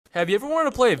Have you ever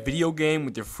wanted to play a video game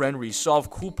with your friend where you solve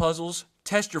cool puzzles,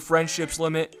 test your friendship's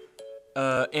limit,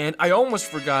 and I almost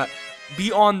forgot,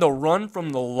 be on the run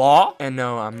from the law? And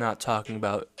no, I'm not talking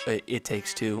about It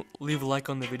Takes Two. Leave a like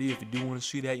on the video if you do want to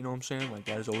see that, you know what I'm saying? Like,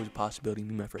 that is always a possibility. Me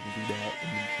and my friend can do that in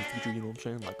the future, you know what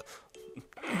I'm saying? Like,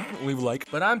 leave a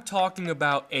like. But I'm talking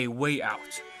about A Way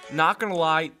Out. Not gonna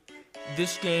lie,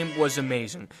 this game was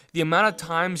amazing. The amount of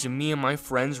times me and my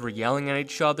friends were yelling at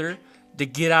each other to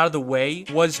get out of the way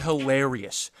was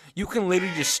hilarious. You can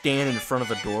literally just stand in front of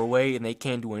a doorway and they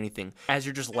can't do anything. As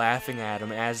you're just laughing at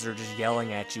them, as they're just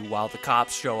yelling at you while the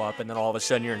cops show up, and then all of a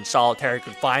sudden you're in solitary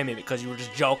confinement because you were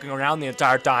just joking around the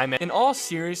entire time. In all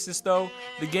seriousness though,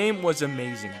 the game was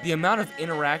amazing. The amount of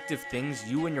interactive things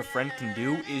you and your friend can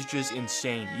do is just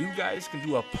insane. You guys can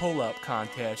do a pull-up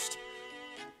contest.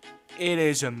 It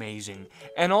is amazing.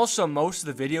 And also, most of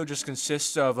the video just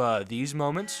consists of these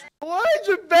moments. Why is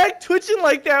your back twitching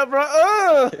like that,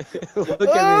 bro? Look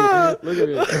at me. Look at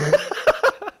me.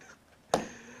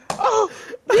 Oh,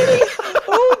 Diddy!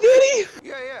 Oh, Diddy!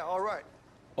 Yeah, alright.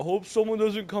 I hope someone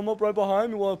doesn't come up right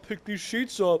behind me while I pick these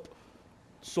sheets up.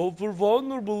 Suffer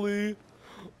vulnerably.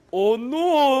 Oh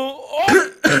no!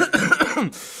 Oh.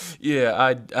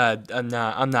 Yeah, I'm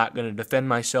not gonna defend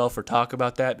myself or talk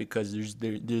about that because there's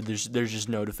just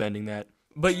no defending that.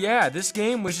 But yeah, this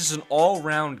game was just an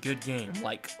all-round good game.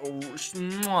 Like,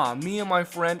 me and my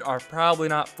friend are probably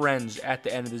not friends at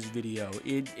the end of this video.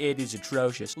 It is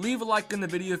atrocious. Leave a like in the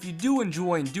video if you do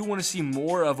enjoy and do want to see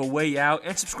more of A Way Out,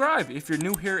 and subscribe if you're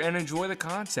new here and enjoy the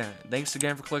content. Thanks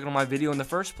again for clicking on my video in the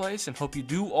first place, and hope you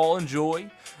do all enjoy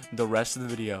the rest of the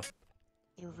video.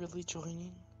 You're really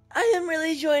joining? I am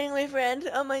really joining, my friend.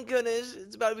 Oh my goodness,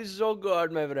 it's about to be so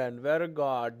good, my friend. Very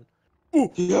good.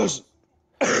 Ooh, yes.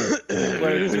 Who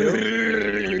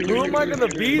am I gonna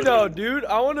be though, dude?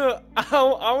 I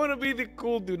wanna be the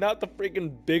cool dude, not the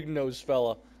freaking big nose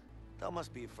fella. That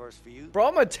must be a first for you. Bro,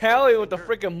 I'm Italian with the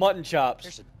freaking mutton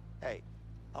chops. Hey,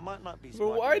 I might not be.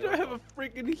 Bro, why do I have a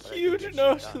freaking huge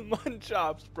nose with mutton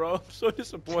chops, bro? I'm so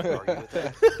disappointed.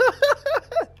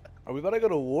 Are we about to go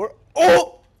to war?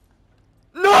 Oh!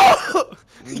 No!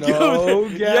 No,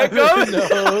 Dude, yeah, go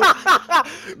no.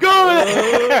 Go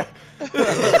there!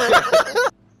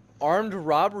 Armed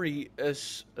robbery,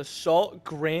 assault,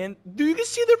 grand. Dude, you can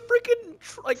see their freaking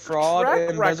like Fraud,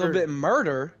 track embezzlement,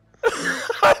 murder.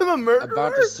 I'm a murderer.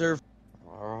 About to serve.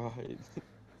 Alright.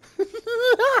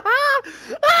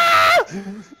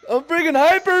 I'm freaking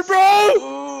hyper,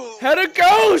 bro! Had a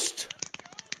ghost!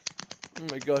 Oh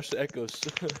my gosh, the echoes.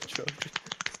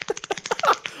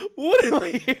 What am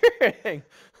I hearing?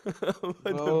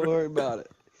 Don't worry about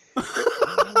it.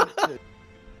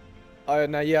 Oh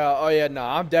yeah, no,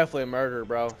 I'm definitely a murderer,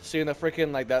 bro. Seeing the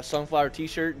freaking like that sunflower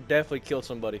T-shirt definitely killed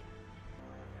somebody.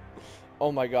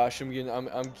 Oh my gosh, I'm getting.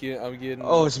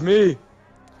 Oh, it's me.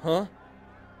 Huh?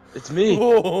 It's me.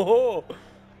 Oh,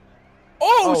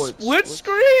 split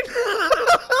screen?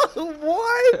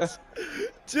 What?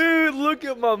 Dude, look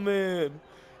at my man.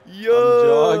 Yo.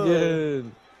 I'm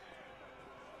jogging.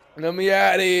 Let me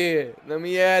out of here. Let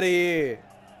me out of here.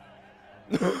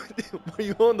 Why are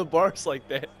you on the bars like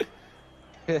that?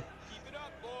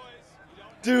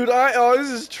 Dude, oh, this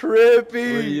is trippy.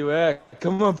 Where you at?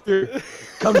 Come up here.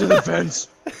 Come to the fence.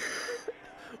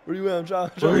 Where you at?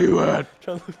 Where you at?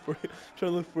 Trying to look for you.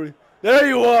 Trying to look for you. There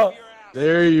you are.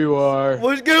 There you are.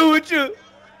 What's good with you?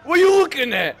 What you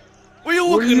looking at? What you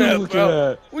looking at,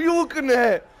 bro? What you looking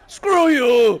at? Screw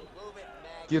you.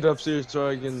 Get upstairs so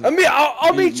I can.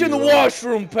 I'll meet you in the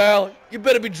washroom, pal. You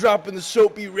better be dropping the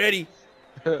soap. Be ready.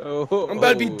 Oh, I'm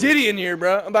about to be Diddy in here,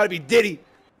 bro. I'm about to be Diddy.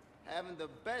 Having the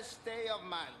best day of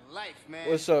my life, man.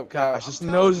 What's up, Kyle? Gosh, this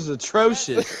nose is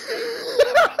atrocious.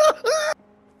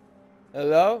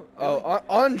 Hello? Oh,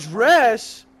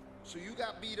 undress? So you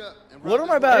got beat up and What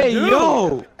am I about to do? Hey,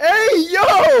 yo! Hey,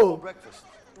 yo! breakfast.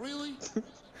 Really?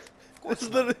 This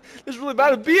is really about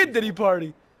to be a Diddy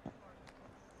party.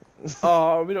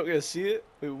 Oh, we don't get to see it?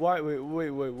 Wait, why? Wait,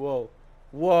 whoa.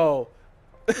 Whoa.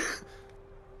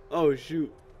 Oh,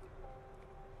 shoot.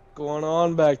 What's going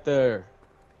on back there?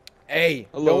 Hey,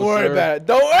 Hello, don't worry sir. about it.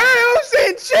 I'm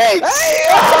saying cheeks!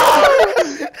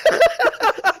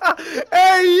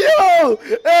 Hey, yo!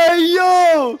 Hey,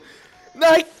 yo! No,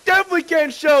 I definitely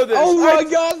can't show this. Oh my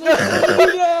God!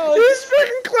 He's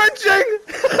freaking clenching!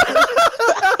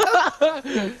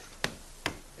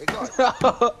 Hey,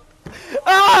 God.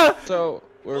 Ah! So,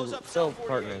 we're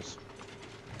partners.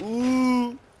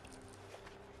 Ooh.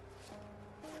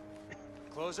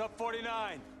 Close up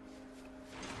 49.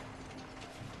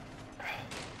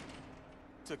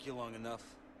 Took you long enough.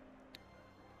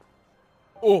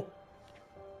 Oh.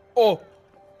 Oh.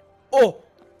 Oh.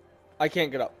 I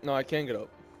can't get up. No, I can't get up.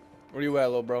 Where you at,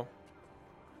 little bro?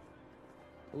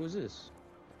 Who is this?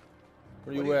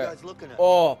 Where What you are you at? guys looking at?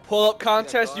 Oh, pull up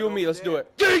contest, you and me. Let's do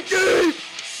it. Dig deep!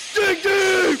 Dig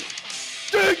deep!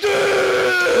 Dig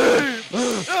deep!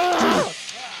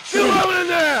 Feel out in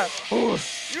there! 4,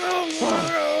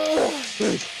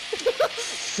 6,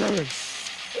 7,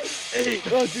 8,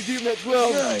 Oh, dig deep, at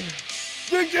 12. 9,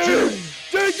 Dig deep!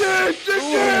 Dig deep! Dig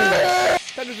deep!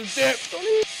 That is a dip.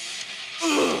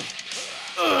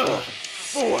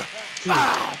 4,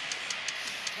 5,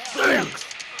 6,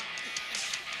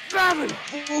 7,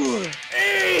 4,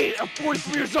 8. I'm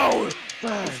 43 years old.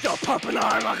 5, Still pumping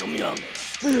iron like I'm young.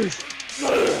 6,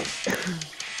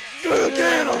 Good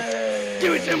candle.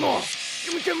 Give me 10 more.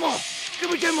 Give me 10 more. Give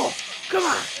me 10 more. Come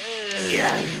on.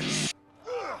 Yeah.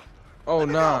 Oh,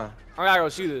 nah. I gotta go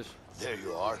see this. There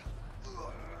you are.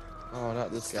 Oh,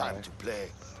 not this It's guy. time to play.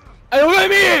 Hey, let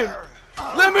me in.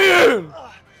 Let me in.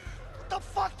 What the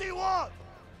fuck do you want?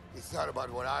 It's not about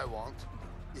what I want.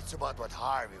 It's about what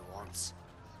Harvey wants.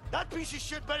 That piece of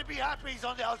shit better be happy he's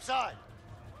on the outside.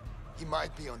 He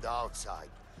might be on the outside,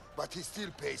 but he still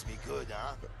pays me good,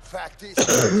 huh? Fact is,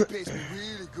 he pays me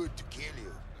really good to kill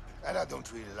you. And I don't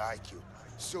really like you.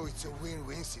 So it's a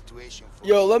win-win situation for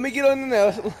Yo, let me get on in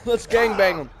there. Let's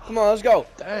gangbang him. Come on, let's go.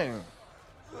 Dang.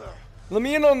 Let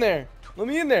me in on there. Let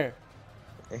me in there.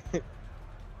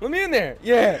 Let me in there.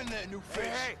 Yeah. in there, new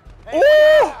fish.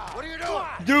 Ooh! What are you doing?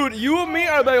 Dude, you and me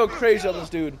are about to go crazy on this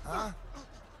dude. Huh?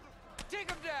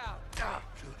 Take him down.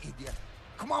 You idiot.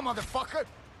 Come on, motherfucker.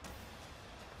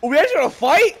 Oh, we actually gonna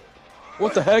fight?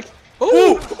 What the heck? Ooh!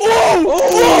 Ooh! Ooh!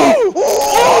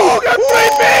 Ooh! Got 3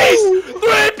 B's!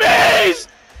 3 B's!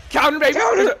 Counter, baby.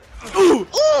 Counter. Ooh!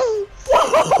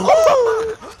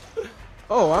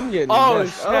 Oh, I'm getting Oh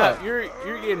messed snap! up. You're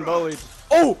getting bullied.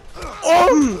 Oh!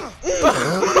 Oh!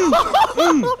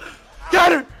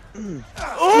 Got her!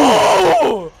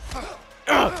 Oh!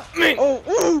 Me! Oh,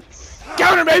 ooh.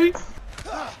 Counter, baby!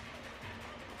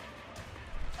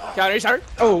 Counter, he's hurt.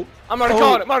 Oh. I'm gonna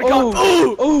call it. I'm gonna call it.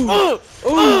 Ooh. Ooh!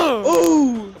 Ooh.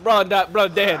 Ooh. Bro,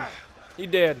 dead. He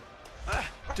dead.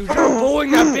 Dude, you're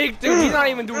bullying that big dude. He's not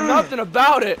even doing nothing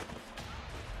about it.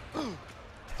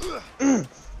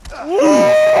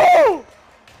 Woo!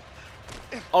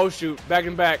 Oh shoot! Back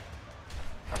and back.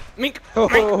 Mink.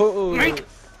 Oh. Mink.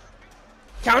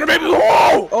 Counter, baby.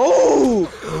 Whoa!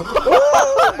 Oh.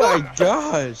 Oh my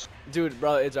gosh. Dude,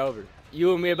 bro, it's over.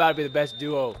 You and me about to be the best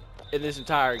duo in this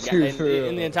entire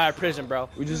in the entire prison, bro.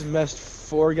 We just messed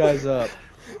 4 guys up.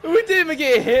 We didn't even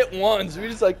get hit once. We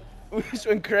just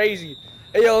went crazy.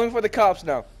 Hey, yo, let me for the cops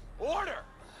now. Order.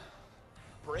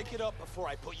 Break it up before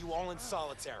I put you all in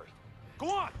solitary. Go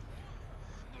on.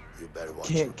 You better watch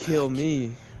Can't kill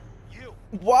me. You.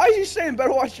 Why is he saying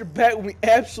better watch your back when we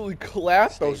absolutely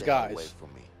collapsed Stay those the hell away guys?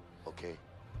 from me, okay?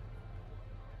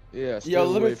 Yeah. stay Yo,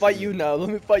 let away me fight from you me. now. Let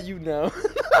me fight you now.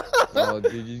 Oh,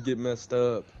 dude, you get messed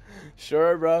up.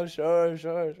 Sure, bro. Sure.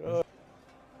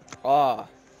 Ah,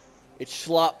 it's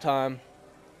slop time.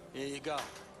 Here you go.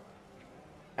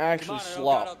 Actually, Come on, I don't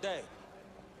got all slop. day.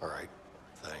 All right,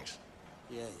 thanks.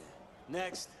 Yeah.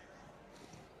 Next.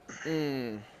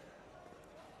 Do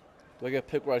I get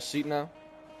to pick where I seat now?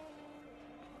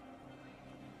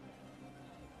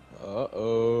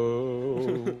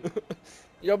 Uh-oh.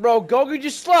 Yo, bro, go get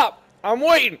your slop. I'm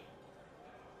waiting.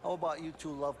 How about you two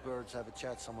lovebirds have a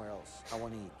chat somewhere else? I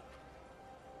want to eat.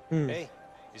 Hey,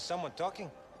 is someone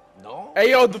talking? No. Hey,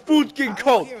 yo, the food's getting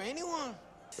cold. Hear anyone?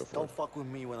 Don't fuck with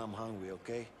me when I'm hungry,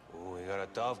 okay? Oh, we got a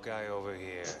tough guy over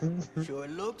here. Sure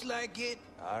looks like it.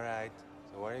 All right.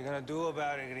 So what are you gonna do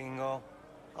about it, gringo?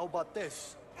 How about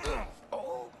this?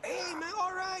 Oh, hey, man.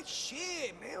 All right.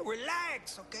 Shit, man.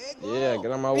 Relax, okay? Yeah,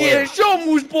 get on my way. Yeah, show him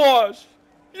who's boss.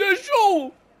 Yeah, show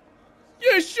him.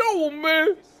 Yeah, show him,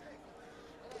 man.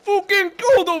 The food getting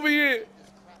cold over here.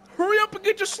 Hurry up and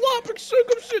get your slop and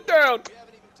come sit down.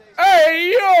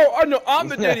 Hey, yo. I know I'm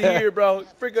the daddy here, bro.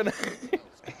 Freaking.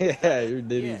 Yeah, you're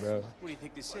Diddy, bro. What do you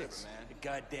think this is? A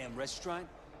goddamn restaurant?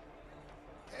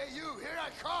 Hey, you, here I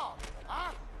come,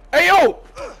 huh? Hey, yo.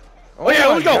 Oh yeah,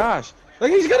 my let's go. gosh. Look,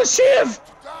 he's got a shiv.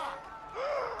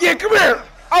 Yeah, come here.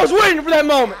 I was waiting for that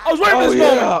moment. I was waiting for Oh, this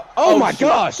yeah. moment. Oh, my shit.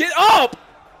 gosh. Get up.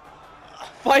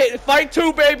 Fight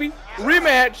 2, baby.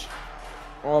 Rematch.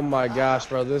 Oh my gosh,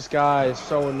 bro. This guy is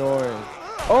so annoying.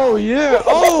 Oh, yeah.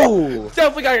 Oh.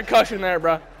 Definitely got a concussion there,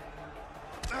 bro.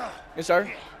 Yes,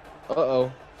 sir.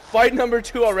 Uh-oh. Fight number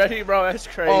 2 already, bro. That's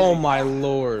crazy. Oh, my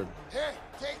Lord. Here,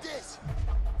 take this.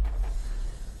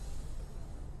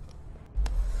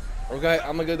 Okay,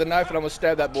 I'm gonna get the knife and I'm gonna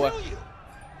stab that boy.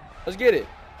 Let's get it.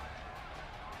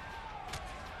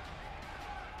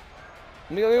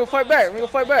 Let me go fight back.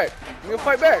 I'm gonna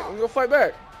fight back. I'm gonna fight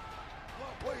back.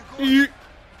 Where you going?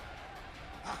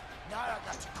 Now I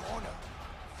got you cornered.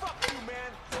 Fuck you, man.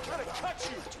 I'm trying to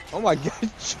cut you. Oh my god,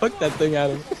 chuck that thing at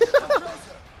him.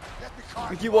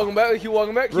 We keep walking back. We keep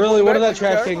walking back. Keep Really, walking what is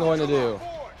back. that trash can going to do?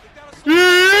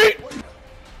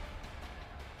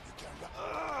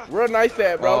 Where a knife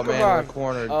at, bro? Oh Come man, on. we're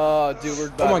cornered. Oh, dude, we're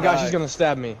about Oh my to gosh, die. he's gonna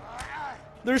stab me.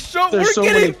 We're so getting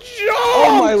many- jumped!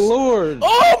 Oh my lord!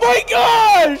 Oh my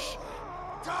gosh!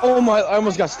 Oh my, I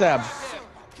almost got stabbed.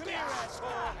 Yeah,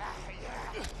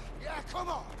 come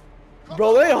on.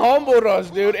 Bro, they humbled us,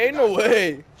 dude. Ain't no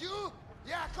way. You?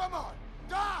 Yeah, come on.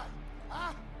 Die.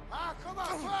 Come on,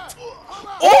 come on.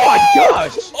 Oh my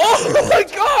gosh! Oh my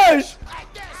gosh!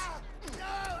 Like this.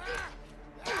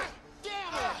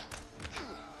 Damn it.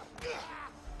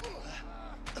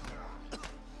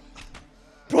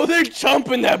 Bro, they're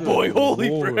jumping that boy. Holy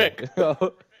Lord. frick.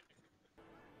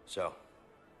 So,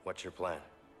 what's your plan?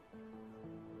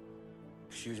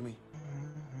 Excuse me?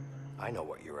 I know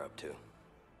what you're up to,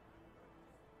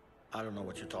 I don't know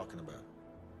what you're talking about.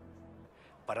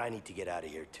 but I need to get out of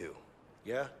here too.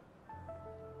 Yeah?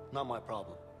 Not my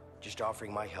problem. Just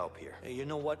offering my help here. Hey, you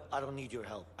know what? I don't need your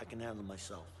help. I can handle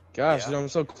myself. Gosh, Yeah? dude, I'm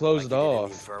so Like closed you did in the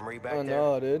off. infirmary back Oh there?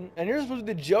 no, dude. And you're supposed to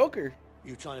be the Joker.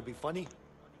 You trying to be funny?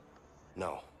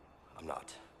 No, I'm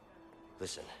not.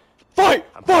 Listen, Fight!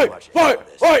 I'm pretty Fight! much in Fight! for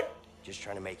this. Fight! Just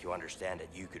trying to make you understand that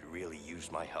you could really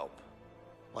use my help.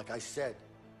 Like I said,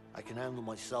 I can handle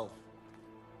myself.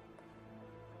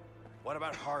 What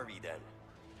about Harvey then?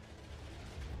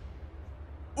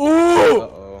 Ooh!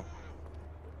 Uh-oh.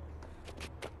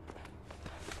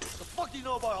 The fuck do you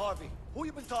know about Harvey? Who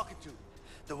you been talking to?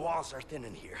 The walls are thin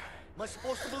in here. Am I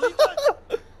supposed to believe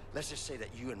that? Let's just say that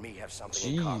you and me have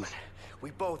something in Jeez. common.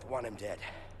 We both want him dead.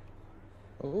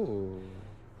 Oh.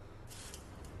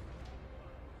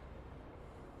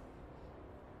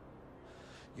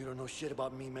 You don't know shit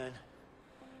about me, man.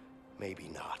 Maybe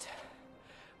not.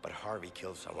 But Harvey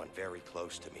killed someone very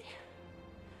close to me.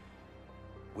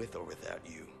 With or without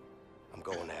you, I'm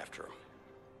going after him.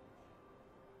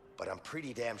 But I'm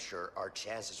pretty damn sure our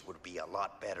chances would be a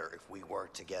lot better if we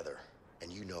worked together.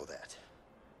 And you know that.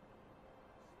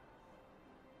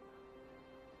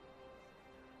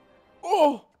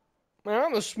 Oh! Man,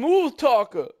 I'm a smooth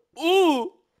talker.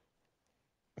 Ooh!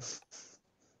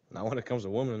 Not when it comes to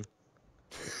women.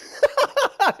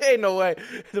 Ain't no way.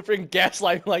 They're freaking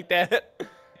gaslighting like that.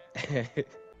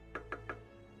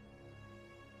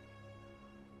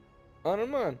 I don't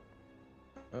mind.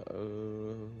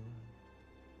 Uh-oh.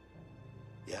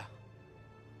 Yeah?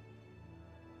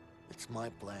 It's my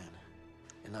plan,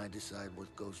 and I decide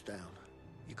what goes down.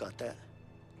 You got that?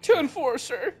 10-4,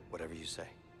 sir. Whatever you say.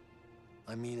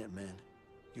 I mean it, man.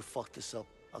 You fuck this up,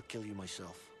 I'll kill you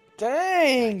myself.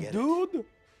 Dang, get it. dude.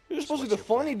 You're supposed to be what's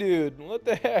the your funny plan? dude. What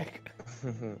the heck?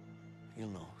 You'll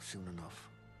know soon enough.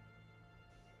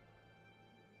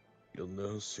 You'll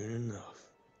know soon enough.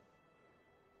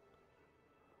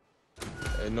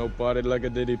 Ain't no party like a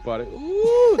Diddy party.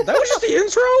 Ooh, that was just the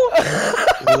intro?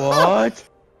 What?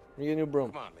 You get a new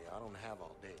broom. Come on, man. I don't have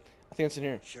all day. I think it's in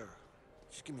here. Sure.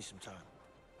 Just give me some time.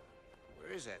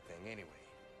 Where is that thing anyway?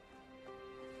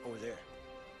 Over there.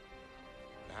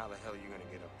 Now, how the hell are you gonna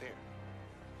get up there?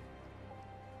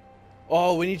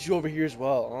 Oh, we need you over here as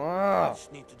well. I Ah.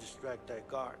 just need to distract that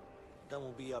guard. Then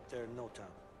we'll be up there in no time.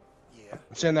 Yeah,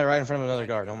 I'm sitting there right in front of another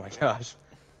guard. Oh my gosh.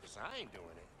 'cause I ain't doing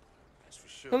it. That's for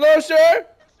sure. Hello, sir.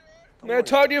 May I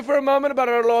talk to you for a moment about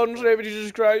our Lord and Savior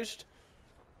Jesus Christ?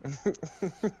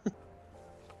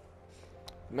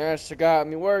 Master got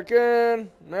me working.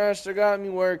 Master got me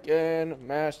working.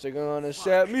 Master gonna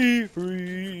set me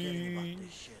free.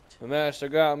 This shit. Master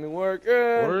got me working.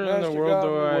 Where in the Master world got do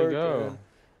me I working. go?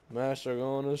 Master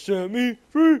gonna set me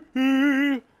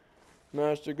free.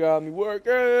 Master got me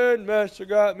working. Master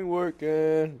got me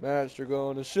working. Master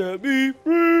gonna set me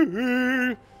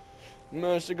free.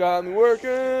 Master got me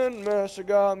working. Master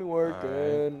got me working.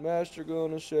 Alright. Master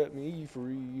gonna set me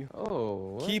free.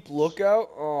 Oh. What? Keep lookout.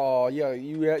 Oh yeah,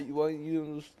 you want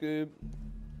you skip.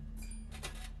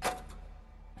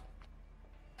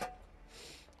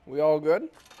 We all good?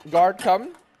 Guard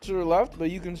coming to the left,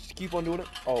 but you can just keep on doing it.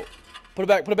 Oh, put it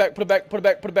back. Put it back. Put it back. Put it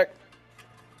back. Put it back.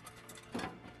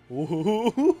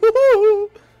 Ooh.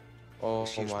 Oh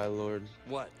my lord.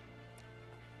 What?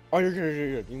 Oh, you're good.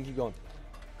 You're good. You can keep going.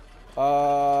 Do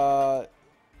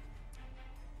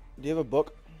you have a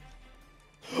book?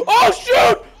 Oh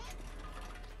shoot!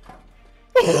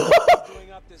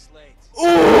 Doing up this late.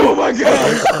 Oh my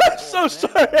god! I'm so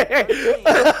sorry.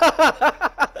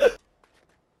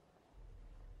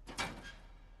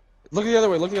 Look the other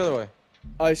way. Look the other way.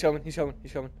 Oh, he's coming. He's coming.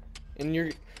 He's coming. And you're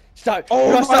Stop.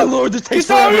 Oh my Stop. lord, this takes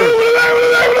Stop.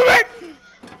 forever.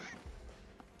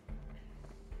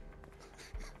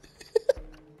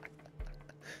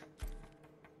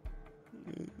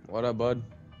 What up, bud?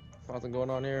 Nothing going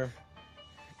on here.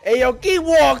 Hey, yo, keep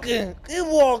walking. Keep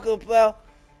walking, pal.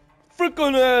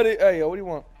 Freaking out of here. Hey, yo, what do you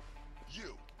want?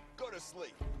 You, go to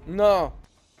sleep. No.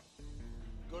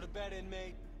 Go to bed,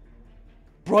 inmate.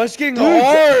 Bro, it's getting Dude,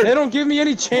 hard. they don't give me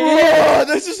any chance.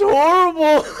 Bro, this is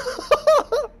horrible.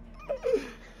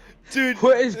 Dude.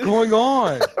 What is going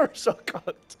on? We're so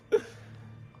cooked.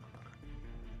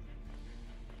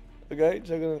 Okay,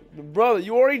 checking. Brother,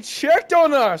 you already checked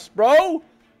on us, bro.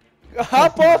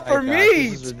 Hop off for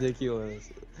me. This is ridiculous.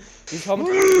 He's coming.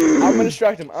 I'm gonna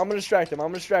distract him. I'm gonna distract him. I'm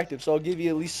gonna distract him. So I'll give you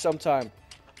at least some time.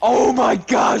 Oh my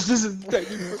gosh, this is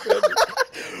taking forever.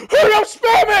 Hurry up,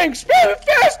 spamming! Spam it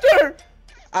faster!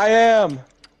 I am.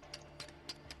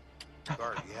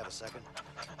 Guard, you have a second?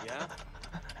 Yeah?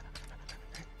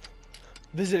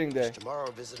 Visiting day. Tomorrow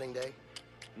visiting day?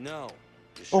 No.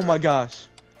 You Oh sure? my gosh.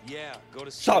 Yeah, go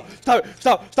to sleep. Stop! Stop!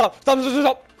 Stop! Stop! Stop! Stop!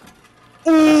 Stop!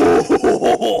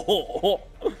 Ooh!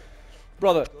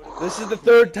 Brother, this is the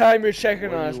third time you're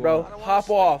checking on us, bro. Hop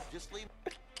off. Just leave.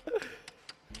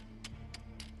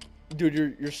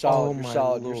 Dude, you're solid. Oh You're my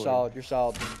solid. lord. You're solid. You're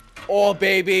solid. Oh,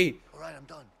 baby! Alright, I'm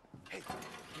done. Hey,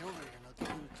 get over here and I'll give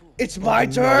you a tool. It's my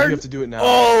No, turn. you have to do it now.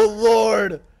 Oh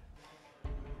Lord!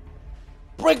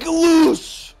 Break it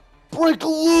loose! Break it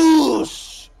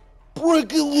loose!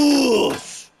 Break it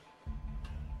loose!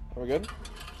 Are we good?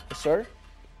 Yes, sir.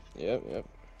 Yep, yep.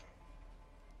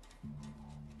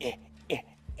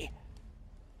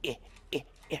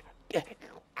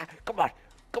 Come on,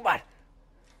 come on.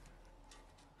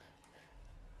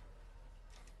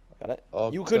 Got it.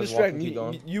 Oh, You can just distract walk and him. keep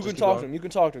going. You Just can keep talk to going. him. You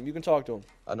can talk to him. You can talk to him.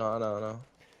 I know, I know, I know.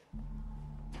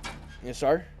 Yes,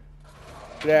 sir.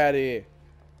 Get out of here.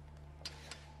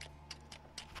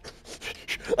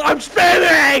 I'm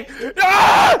spinning!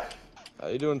 Ah! How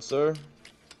you doing, sir?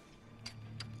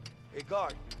 Hey,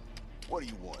 guard, what do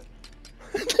you want?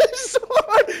 This is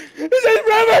hard. This is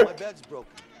rubber. My bed's broken.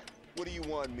 What do you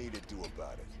want me to do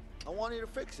about it? I want you to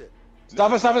fix it.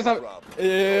 Stop it, stop it, stop it. Problem. Yeah.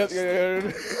 Yes,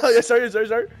 sir. Yes, sir. Yes,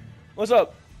 sir. What's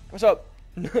up? What's up?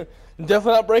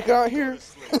 Definitely not breaking out here.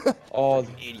 Oh,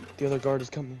 the other guard is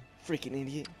coming. Freaking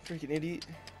idiot. Freaking idiot.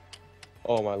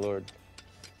 Oh my lord.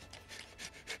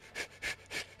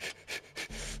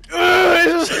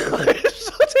 It's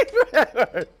so taking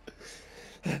forever.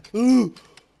 Ooh.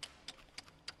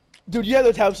 Dude, you had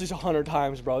to tap this 100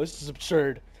 times, bro. This is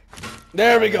absurd.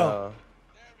 There we go.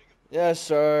 Yes,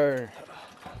 sir.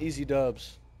 Easy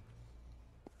dubs.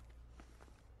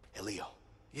 Hey, Leo.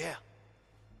 Yeah,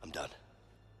 I'm done.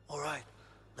 Alright,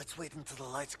 let's wait until the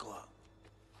lights go out.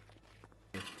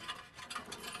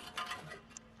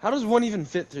 How does one even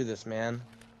fit through this, man?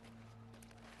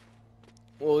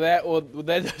 Well,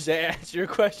 does that answer your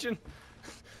question?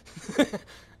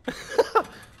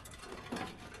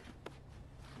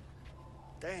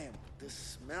 Damn, this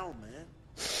smell, man.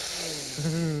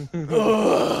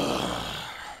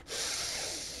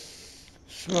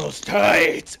 Smells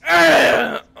tight.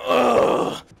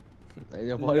 Ugh. Hey,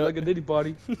 your body like a ditty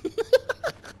party.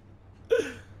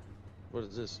 What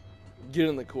is this? Get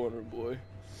in the corner, boy.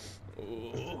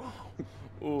 Oh.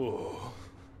 Oh.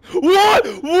 What?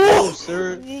 No, What?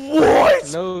 sir.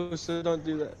 What? No, sir, don't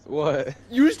do that. What?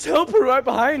 You just teleport right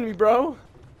behind me, bro.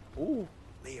 Ooh.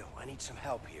 Leo, I need some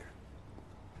help here.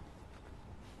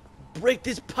 Break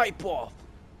this pipe off.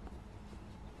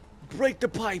 Break the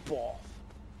pipe off.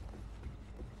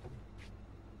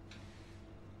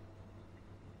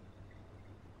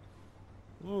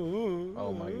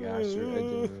 Oh my gosh, you're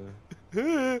edging me.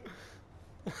 No.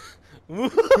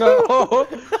 No!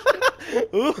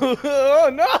 Oh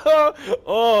no!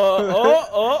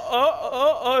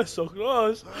 Oh, so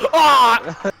close.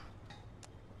 Ah!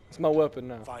 It's my weapon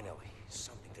now. Finally,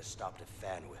 something to stop the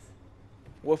fan with.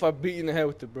 What if I beat you in the head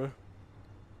with it, bro?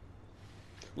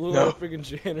 Look No. like a freaking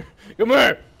janitor. Come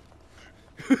here!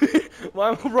 Why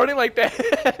am I running like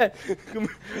that? Come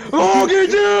here. Oh, get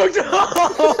duked! Yo,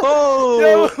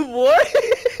 Oh! what?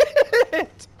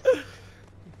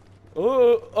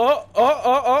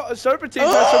 Serpentine,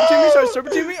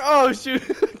 serpentine me. Oh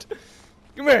shoot!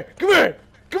 Come here, come here,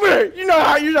 come here. You know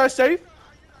how you're not safe.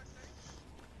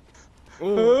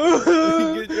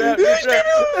 Ooh. Get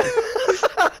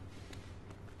trapped.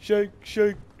 Shake,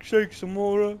 shake, shake some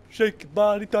more. Shake your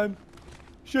body time.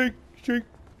 Shake, shake,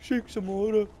 shake some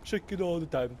more. Shake it all the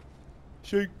time.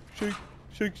 Shake, shake,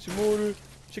 shake some more.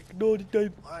 Shake it all the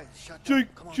time. Alright, shut Shake,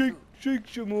 up. Come on shake, through. shake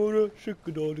some more. Shake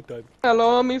it all the time.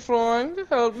 Hello, me friend.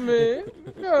 Help me.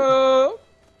 Help.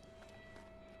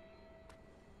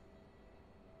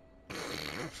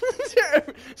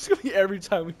 It's gonna be every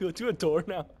time we go to a door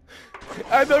now.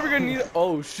 I'm never gonna need.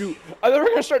 Oh shoot! I'm never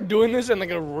gonna start doing this in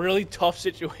like a really tough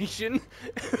situation.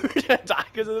 We're gonna die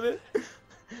because of it.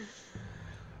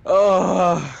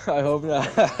 Oh, I hope not.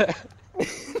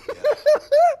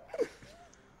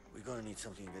 We're gonna need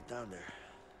something to get down there.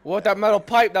 What, that metal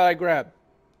pipe that I grabbed?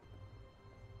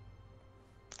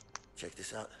 Check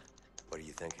this out. What are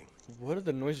you thinking? What are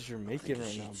the noises you're making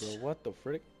right now, bro? What the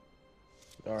frick?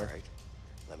 All right.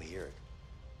 Let me hear it.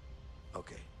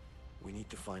 Okay. We need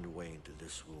to find a way into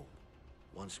this room.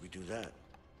 Once we do that,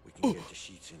 we can get the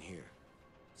sheets in here.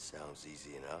 Sounds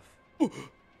easy enough.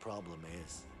 Problem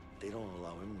is, they don't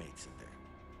allow inmates in there.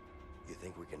 You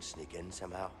think we can sneak in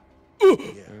somehow?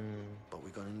 Yeah, but we're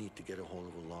gonna need to get a hold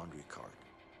of a laundry cart.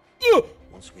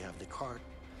 Once we have the cart,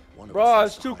 one of us Bro, has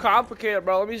it's to too hide in complicated,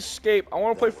 bro. Let me escape. I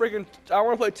wanna play freaking. I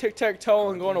wanna play tic-tac-toe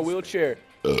and go in a wheelchair.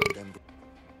 there. Then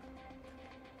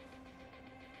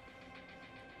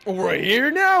We're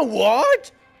here now?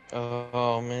 What?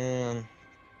 Oh man.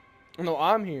 No,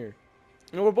 I'm here.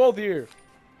 No, we're both here.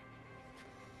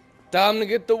 Time to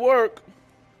get to work.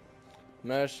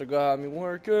 Master got me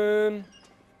working.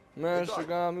 Master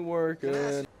got me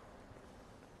working.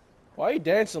 Why are you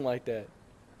dancing like that?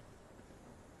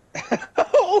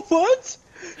 Oh, what?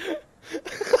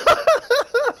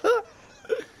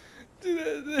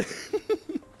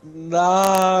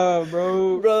 Nah,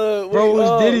 bro. Bro, Bro, it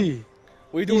was Diddy.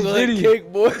 We doing He's that Diddy.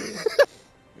 kick, boy.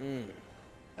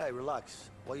 Hey, relax.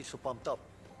 Why you so pumped up?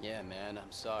 Yeah, man,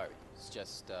 I'm sorry. It's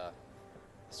just,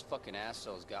 this fucking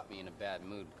asshole's got me in a bad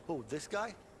mood. Who, this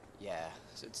guy? Yeah,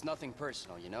 it's nothing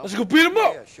personal, you know? Let's go beat him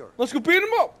up. Yeah, sure. Let's go beat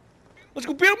him up. Let's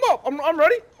go beat him up. I'm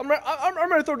ready. I'm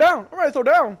ready to throw down. I'm ready to throw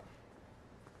down.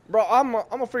 Bro, I'm a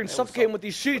freaking suffocating with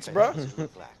these sheets, bro.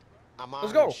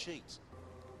 Let's go.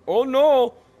 Oh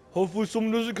no. Hopefully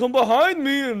someone doesn't come behind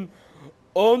me and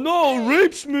oh no,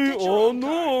 rapes me. Oh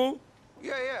no.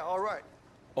 Yeah, all right.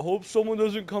 I hope someone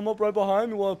doesn't come up right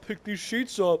behind me while I pick these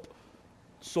sheets up.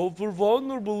 Suffer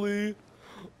vulnerably.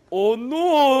 Oh no!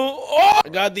 Oh! I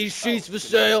got these sheets for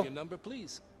sale. Your number,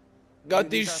 please. Got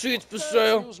these sheets for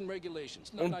sale. Rules and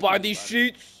regulations. I'm gonna buy these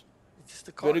sheets. Just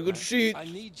a cart, Very good man. sheets. I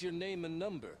need your name and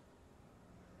number.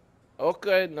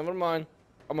 Okay, never mind.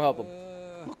 I'm gonna help him.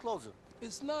 Look closer.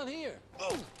 It's not here.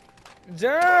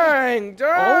 Dang!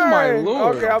 Oh my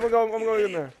lord. Okay, I'm gonna go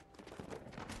in there.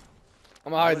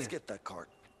 I'm hiding. Let's get that cart.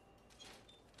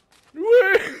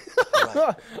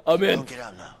 I'm in. Don't get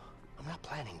out now. I'm not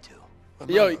planning to.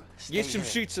 Yo, Remember, stay get some here.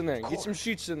 sheets in there. Get Court. some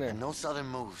sheets in there. And no sudden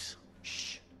moves.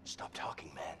 Shh. Stop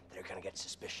talking, man. They're gonna get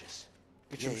suspicious.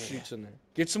 Get some sheets in there.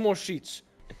 Get some more sheets.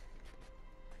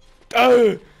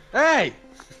 Oh! Hey,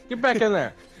 get back in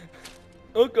there.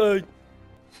 Okay.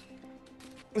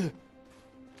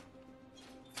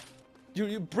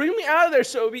 You bring me out of there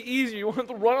so it'll be easy. You won't have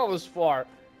to run all this far.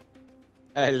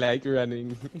 I like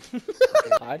running.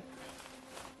 Hide.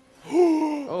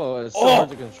 Oh, it's so hard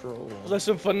to control. That's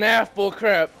some FNAF bull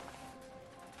crap.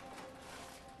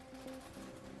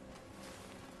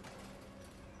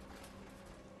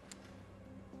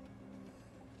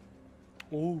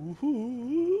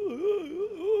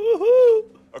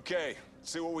 Okay,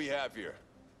 see what we have here.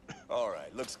 All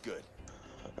right, looks good.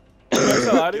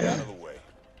 Out Get out of the way.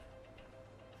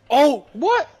 Oh!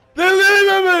 What? They're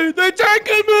leaving me! They're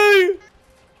taking me!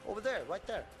 Over there, right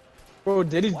there. Bro,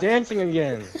 Diddy's dancing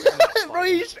again. Bro,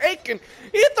 he's shaking.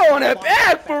 He's throwing it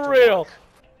back for real.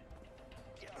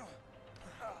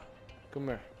 Come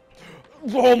here.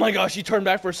 Oh my gosh, he turned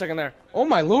back for a second there. Oh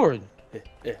my lord.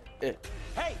 Hey,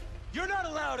 you're not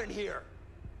allowed in here.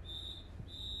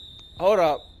 Hold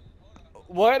up.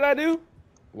 What did I do?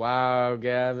 Wow,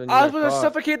 Gavin. I was you're gonna caught.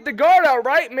 suffocate the guard out,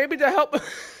 right? Maybe to help.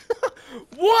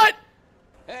 What?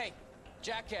 Hey,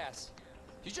 jackass.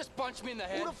 You just punched me in the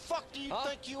head. Who the fuck do you Huh?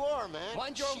 think you are, man?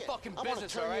 Mind your own Shit, fucking I wanna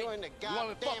business, turn alright? You, into You want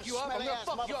me to goddamn fuck you up? I'm gonna smelly-ass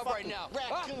fuck you up right now. motherfucking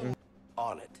Huh? raccoon.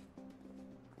 On it.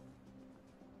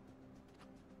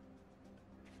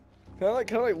 Can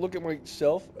I like look at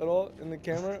myself at all in the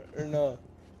camera or no?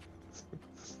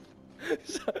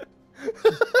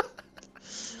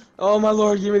 Oh my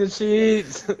lord, give me the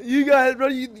cheats. You guys, bro,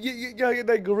 you gotta get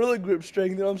that gorilla grip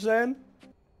strength. You know what I'm saying?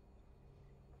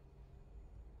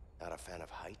 Not a fan of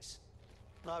heights?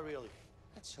 Not really.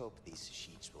 Let's hope these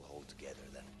sheets will hold together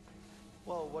then.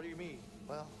 Well, what do you mean?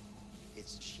 Well,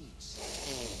 it's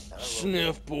sheets. Not a rope.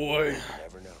 Sniff, boy. You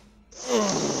never know.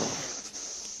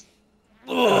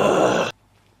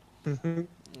 Look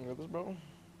at this, bro.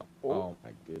 Oh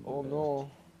my goodness. Oh no.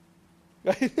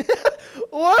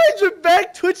 Why is your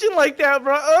back twitching like that,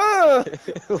 bro?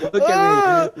 Look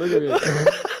at me. Look at me.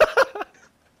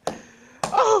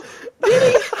 Oh,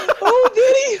 Diddy! Oh,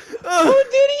 Diddy!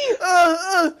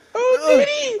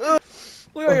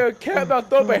 about to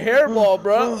throw up a hairball,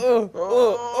 bro.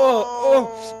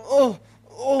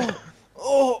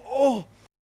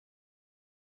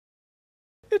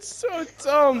 It's so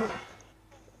dumb.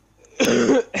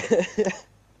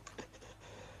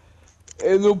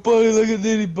 Ain't no party like a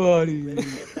diddy party.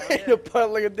 Ain't a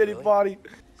putt like a diddy body.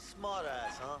 Smart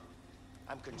ass, huh?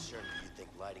 I'm concerned that you think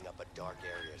lighting up a dark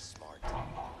area is smart.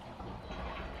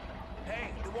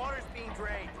 Hey, the water's being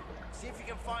drained. See if you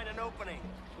can find an opening.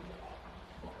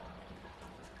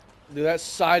 Dude, that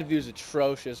side view is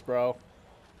atrocious, bro.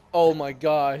 Oh my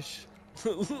gosh.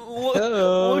 Look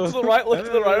to the right, look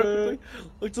to the right, quickly.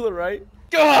 Look to the right.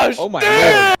 Gosh! Oh my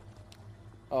damn! lord.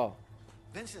 Oh.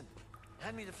 Vincent,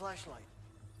 hand me the flashlight.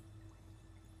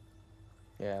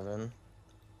 Gavin.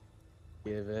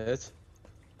 Give it.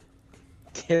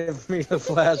 Give me the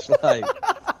flashlight.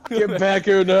 Get back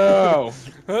here now.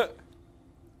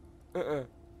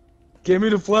 Give me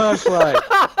the flashlight.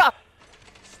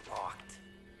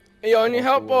 Hey, yo, I need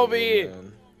help over here.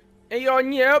 Man. Hey, yo, I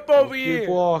need help over here. Keep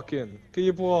walking.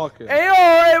 Keep walking. Hey, yo,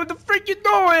 hey, what the frick you doing?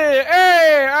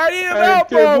 Hey, I need help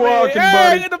keep over walking, here.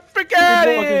 buddy. Hey, get the frick out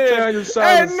of walking, here. carry yourself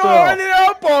Hey, and no, I stuff. need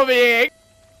help over here.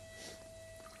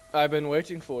 I've been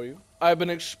waiting for you. I've been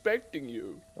expecting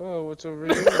you. Oh, what's over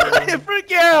here?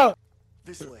 Freak out!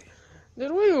 This way.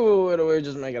 Did we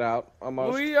just make it out?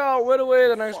 Almost. We went away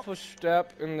the next push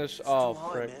step in this. Oh, Too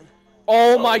high, frick. man.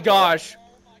 Oh my gosh.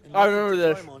 And I nothing remember to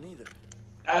this. climb on either.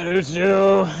 I do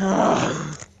too.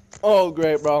 Oh,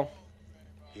 great, bro.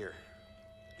 Here,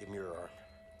 give me your arm.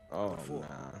 Oh, Fool.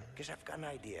 nah. Guess I've got an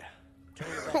idea. Turn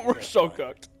your back We're and so get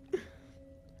cooked.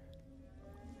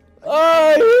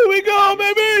 Alright, here we go,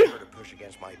 baby! to push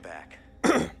against my back.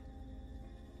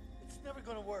 It's never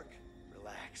gonna work.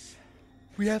 Relax.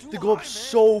 We have to Too go up high, man.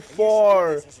 so I used to do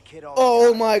far. this as a kid all the Oh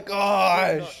time. my Go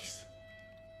gosh. nuts.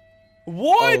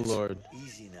 What? Oh lord.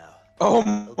 Easy now. Oh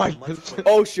It'll my be much goodness. quicker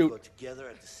Oh, if we shoot. Go together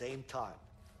at the same time.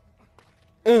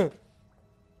 Hey,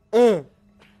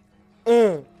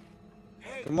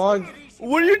 Come on. take it easy,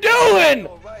 what are you doing?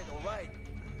 all right, all right.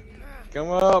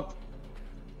 Come up.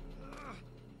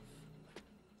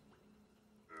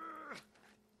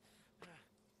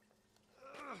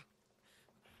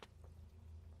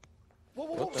 Whoa,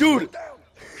 whoa, whoa, Dude. slow down.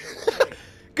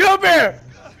 Get up here!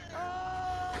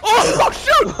 Oh,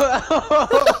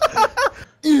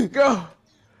 shoot! Go.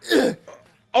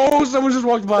 Oh, someone just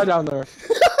walked by down there.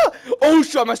 Oh,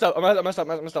 shoot, I messed up. I messed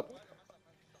up.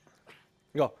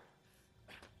 Go.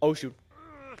 Oh, shoot.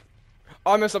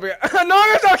 Oh, I messed up again. No,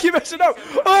 I messed up. I keep messing up.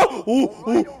 Oh!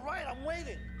 Ooh, ooh. All right, I'm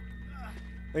waiting.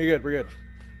 You're good, we're good.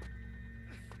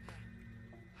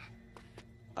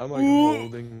 I'm like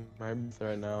holding my breath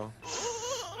right now.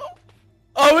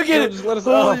 Oh, we get it! Just let us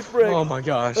Holy off. frick. Oh my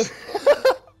gosh.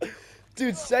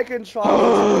 Dude, second try.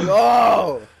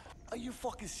 Oh! Are you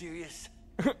fucking serious?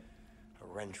 A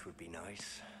wrench would be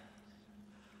nice.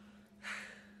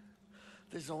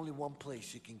 There's only one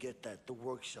place you can get that, the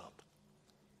workshop.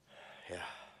 Yeah.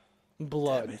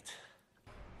 Blood. Damn it.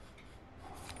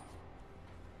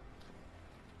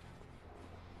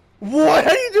 What? How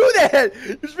do you do that?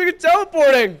 You're just freaking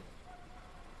teleporting.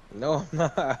 No, I'm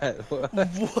not.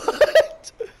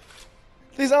 What?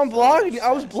 Please, I'm blocking you.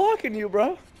 I was blocking you,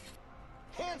 bro.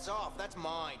 Hands off, that's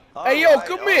mine. Hey, yo,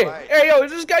 come here. Hey, yo,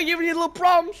 is this guy giving you little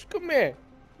problems? Come here.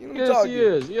 Let me Yes, talk he to you.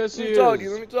 is. Yes, Let he me talk to is.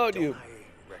 you. Let me talk to you.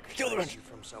 I Kill the recognize wrench. you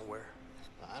from somewhere.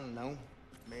 I don't know.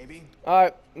 Maybe.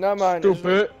 Alright, never mind.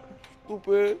 Stupid.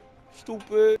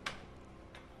 Stupid.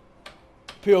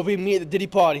 POV me at the Diddy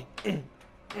party.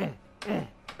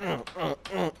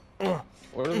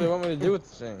 What do they want me to do with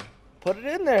this thing? Put it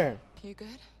in there. You good?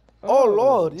 Oh,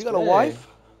 Lord, you got a hey. wife?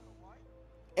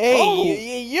 Hey, Oh.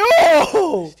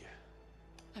 yo!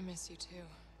 I miss you too.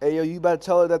 Hey, yo, you better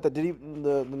tell her that the Diddy,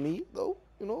 the meat, though.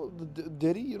 You know, the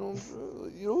Diddy, you know,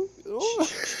 You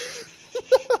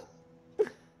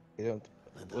don't.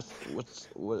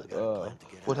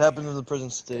 What happens in the prison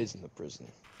stays in the prison.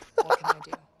 What can I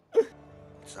do?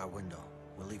 It's our window.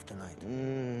 We'll leave tonight.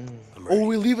 Oh,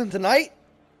 we leaving tonight?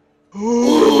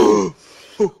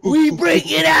 We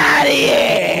breaking out of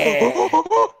here!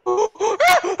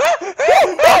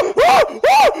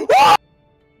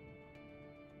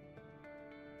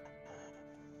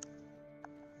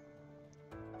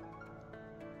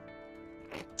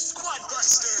 Squad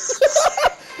Busters!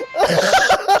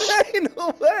 Ain't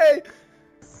no way!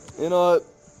 You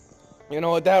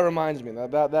know what? That reminds me.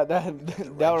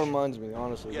 That reminds me.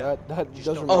 Honestly, that does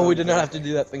remind me. Oh, we did not have to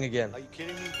do that thing again. Are you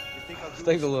kidding me? You think I'll do Thank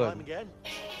this the Lord. time again?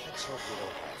 Let's hope we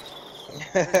don't have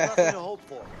to. There's nothing to hope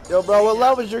for. Yo, bro, what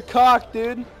level's your cock,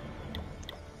 dude?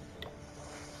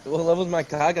 What level's my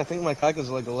cock? I think my cock is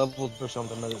like a level or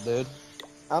something, dude.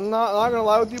 I'm not gonna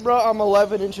lie with you, bro. I'm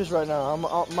 11 inches right now.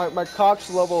 My cock's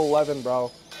level 11,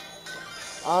 bro.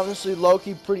 Honestly,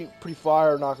 low-key, pretty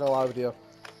fire. Not gonna lie with you.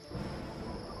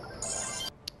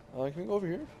 Can we go over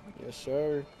here? Yes,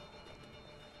 sir.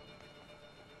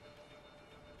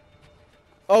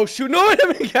 Oh shoot! No,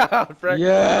 let me get out, Frank.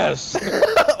 Yes.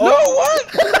 Oh. No,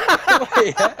 what?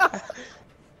 Wait.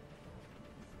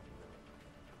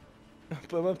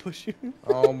 But I'm gonna push you.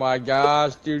 Oh my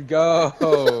gosh, dude, go.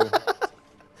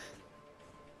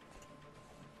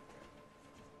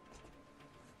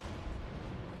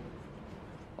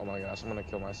 Oh my gosh, I'm gonna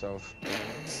kill myself.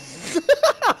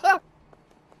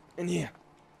 In here.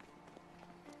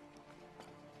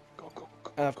 Go.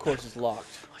 And of course it's locked.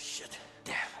 Oh shit.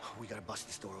 Damn. We gotta bust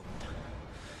this door open.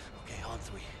 Okay, on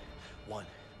 3. 1.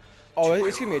 Oh,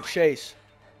 it's gonna be a chase.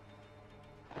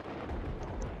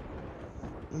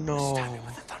 No. Time it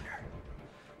with the thunder.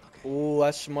 Okay. Ooh,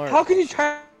 that's smart. How can you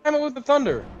time it with the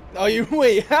thunder? Oh, you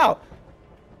wait. How?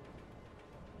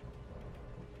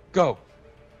 Go.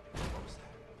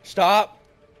 Stop.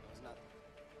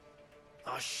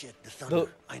 Oh shit, the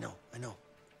thunder. I know.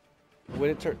 When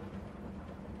it turn.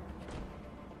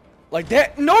 Like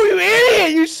that? No, you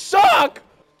idiot! You suck.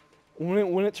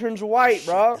 When it turns white, Shit,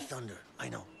 bro. the thunder. I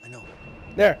know.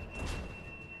 There.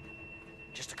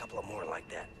 Just a couple of more like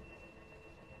that.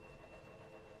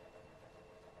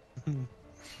 You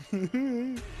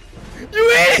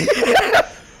idiot!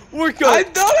 We're good. I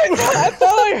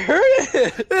thought I heard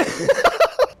it.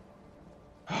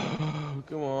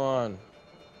 Come on.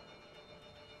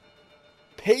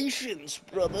 Patience,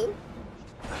 brother.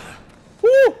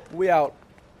 Woo! We out.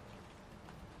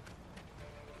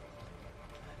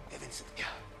 Hey, Vincent. Yeah.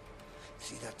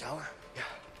 See that tower? Yeah.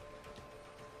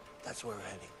 That's where we're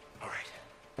heading. All right.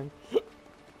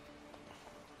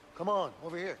 Come on,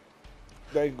 over here.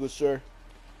 Thank you, good sir.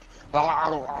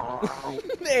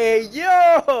 Hey,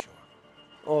 yo!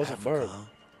 Oh, it's a bird. Africa, huh?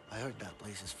 I heard that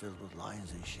place is filled with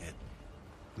lions and shit.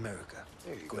 America,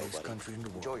 There you greatest go, buddy. country in the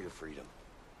world. Enjoy your freedom.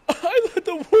 I let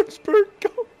the orange bird go.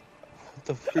 What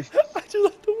the freak? I just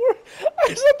let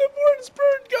the orange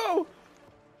bird go.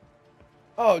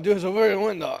 Oh, dude, it's over in the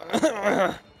window.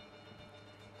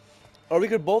 Or we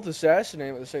could both assassinate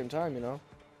him at the same time, you know?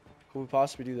 Could we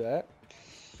possibly do that?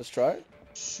 Let's try it.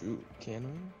 Shoot, can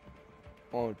we?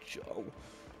 Oh, Joe.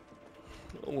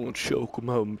 I want to choke him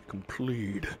out and make him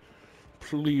plead.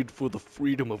 Plead for the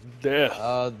freedom of death.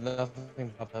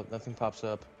 Nothing pops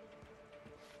up.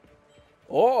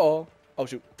 Oh. Oh,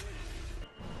 shoot.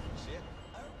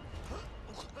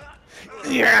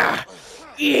 Yeah!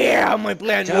 Yeah, my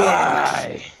plan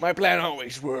works. My plan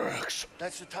always works.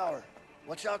 That's the tower.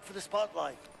 Watch out for the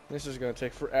spotlight. This is gonna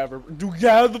take forever. Dude, get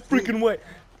out of the freaking way.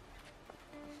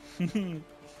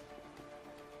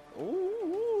 Ooh.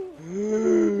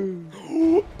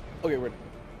 Okay, we're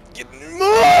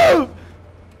move!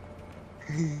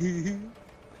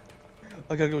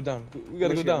 I gotta go down. We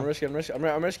gotta go down. I'm risking.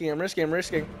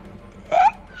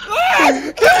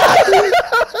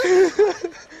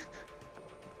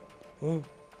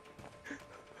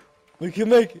 We can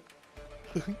make it.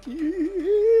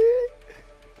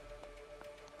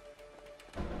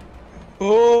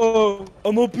 Oh,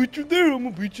 I'm gonna beat you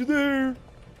there.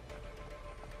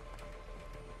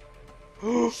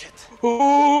 Shit.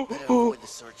 Oh, Better avoid the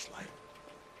searchlight.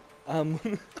 I'm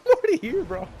already here,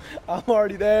 bro. I'm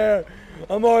already there.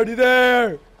 How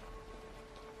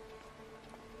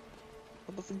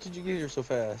the fuck did you get here so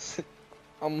fast?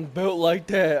 I'm built like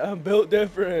that. I'm built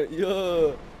different.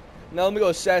 Yeah. Now let me go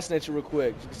assassinate you real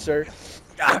quick, sir.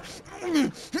 Oh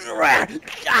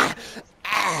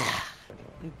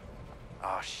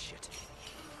shit.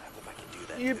 I hope I can do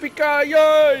that.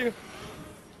 Yippee-ki-yay!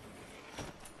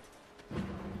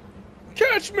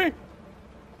 Catch me!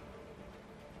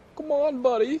 Come on,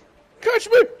 buddy. Catch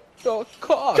me! Your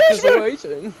cock Catch is me!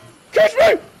 waiting. Catch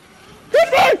me!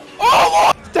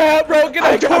 Oh, stop, bro! Get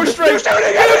that core straight!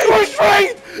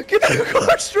 Get that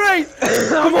core straight!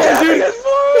 Come on, dude!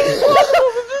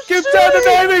 Get down the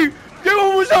baby! Get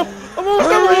almost up! I'm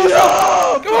almost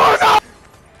up! Come on! Up!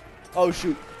 Oh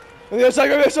shoot! On the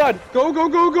other side! Go,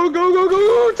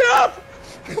 tap!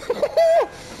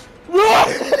 Run!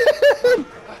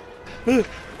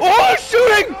 Oh,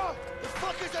 shooting! The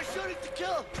fuckers are shooting to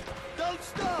kill. Don't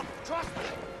stop. Trust me.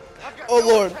 I've got Oh, no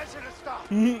Lord. intention to stop.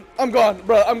 I'm gone,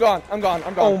 bro. I'm gone.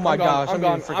 Oh my gosh, I'm I'm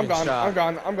gone. getting I'm freaking gone. shot.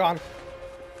 I'm gone.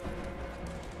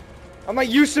 I'm like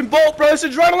Usain Bolt, bro. It's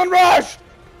adrenaline rush.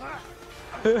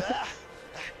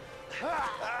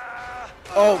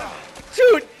 Oh,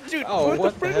 dude. Oh, what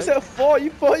what the the frick is heck? that fall? You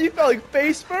fell like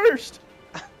face first.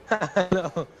 I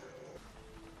know.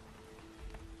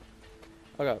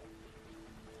 Okay.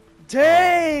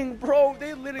 Dang, bro,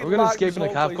 they literally Are we gonna locked escape this in a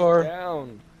whole cop place car?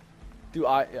 down. Dude,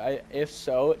 if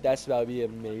so, that's about to be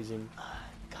amazing.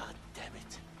 God damn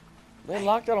it. They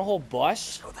locked down a whole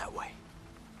bus? Go that way.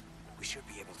 We should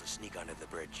be able to sneak under the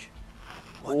bridge.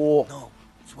 What? Oh. No,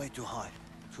 it's way too high.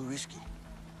 Too risky.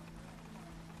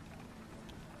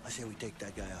 I say we take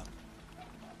that guy out.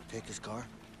 Take his car.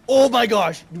 Oh my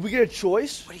gosh, do we get a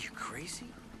choice? What are you, crazy?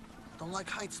 Don't like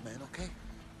heights, man, okay?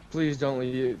 Please don't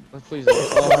leave. Please don't.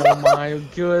 Oh my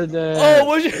goodness. Oh,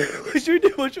 what should we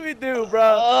do? What should we do,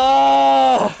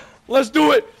 bro? Let's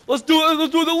do it. Let's do it.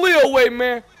 Let's do it the Leo way,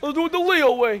 man. Let's do it the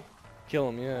Leo way. Kill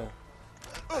him, yeah.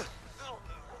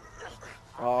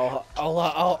 I'll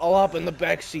hop in the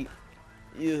back seat.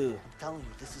 Yeah. I'm telling you,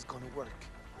 this is gonna work.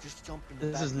 Just jump in the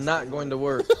back. This is not going to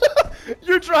work.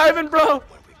 You're driving, bro.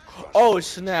 Oh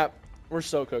snap. We're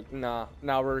so cooked. Nah,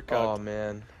 we're cooked. Oh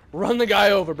man. Run the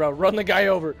guy over, bro. Run the guy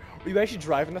over. Are you actually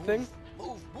driving the thing?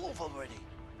 Move already.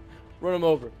 Run him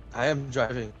over. I am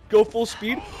driving. Go full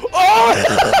speed. Oh!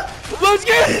 Let's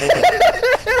get it!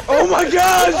 Oh my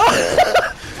gosh!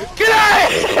 Get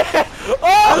out of here!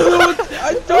 Oh!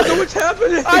 I don't know what's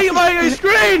happening. My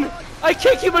screen! I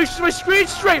can't keep my screen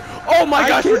straight. Oh my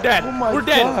gosh, we're dead. Oh my we're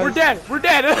dead. gosh. We're dead. We're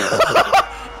dead.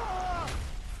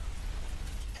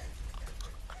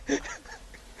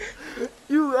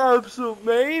 You absolute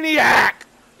maniac!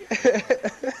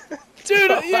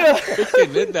 Dude, yeah.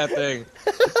 Freaking hit that thing.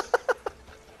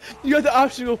 You had the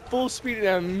option to go full speed and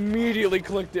I immediately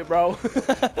clicked it, bro.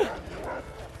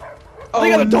 Oh, they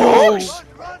got the no. dogs!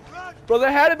 Bro,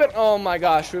 there had been. Oh my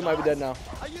gosh, we might be dead now.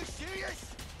 Are you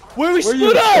serious? Where we Where split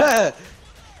you up? at?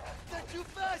 They're too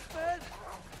fast, man.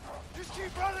 Just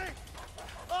keep running.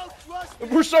 Oh, trust me.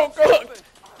 We're so cooked.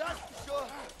 That's for sure.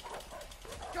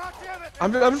 God damn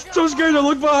it. I'm so scared to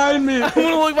look behind me. I'm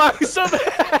gonna look back so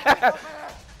bad.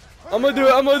 I'm gonna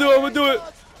do it.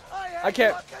 I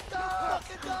can't.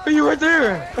 Are you right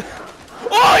there?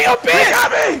 Oh, you bitch!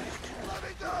 Got me!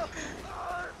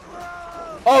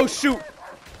 Oh shoot!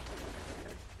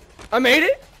 I made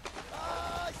it.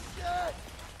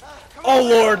 Oh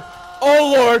lord!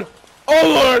 Oh lord! Oh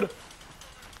lord!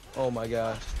 Oh my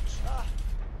gosh.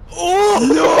 Oh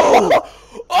no!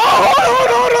 Oh,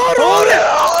 hold it!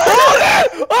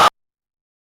 Hold it!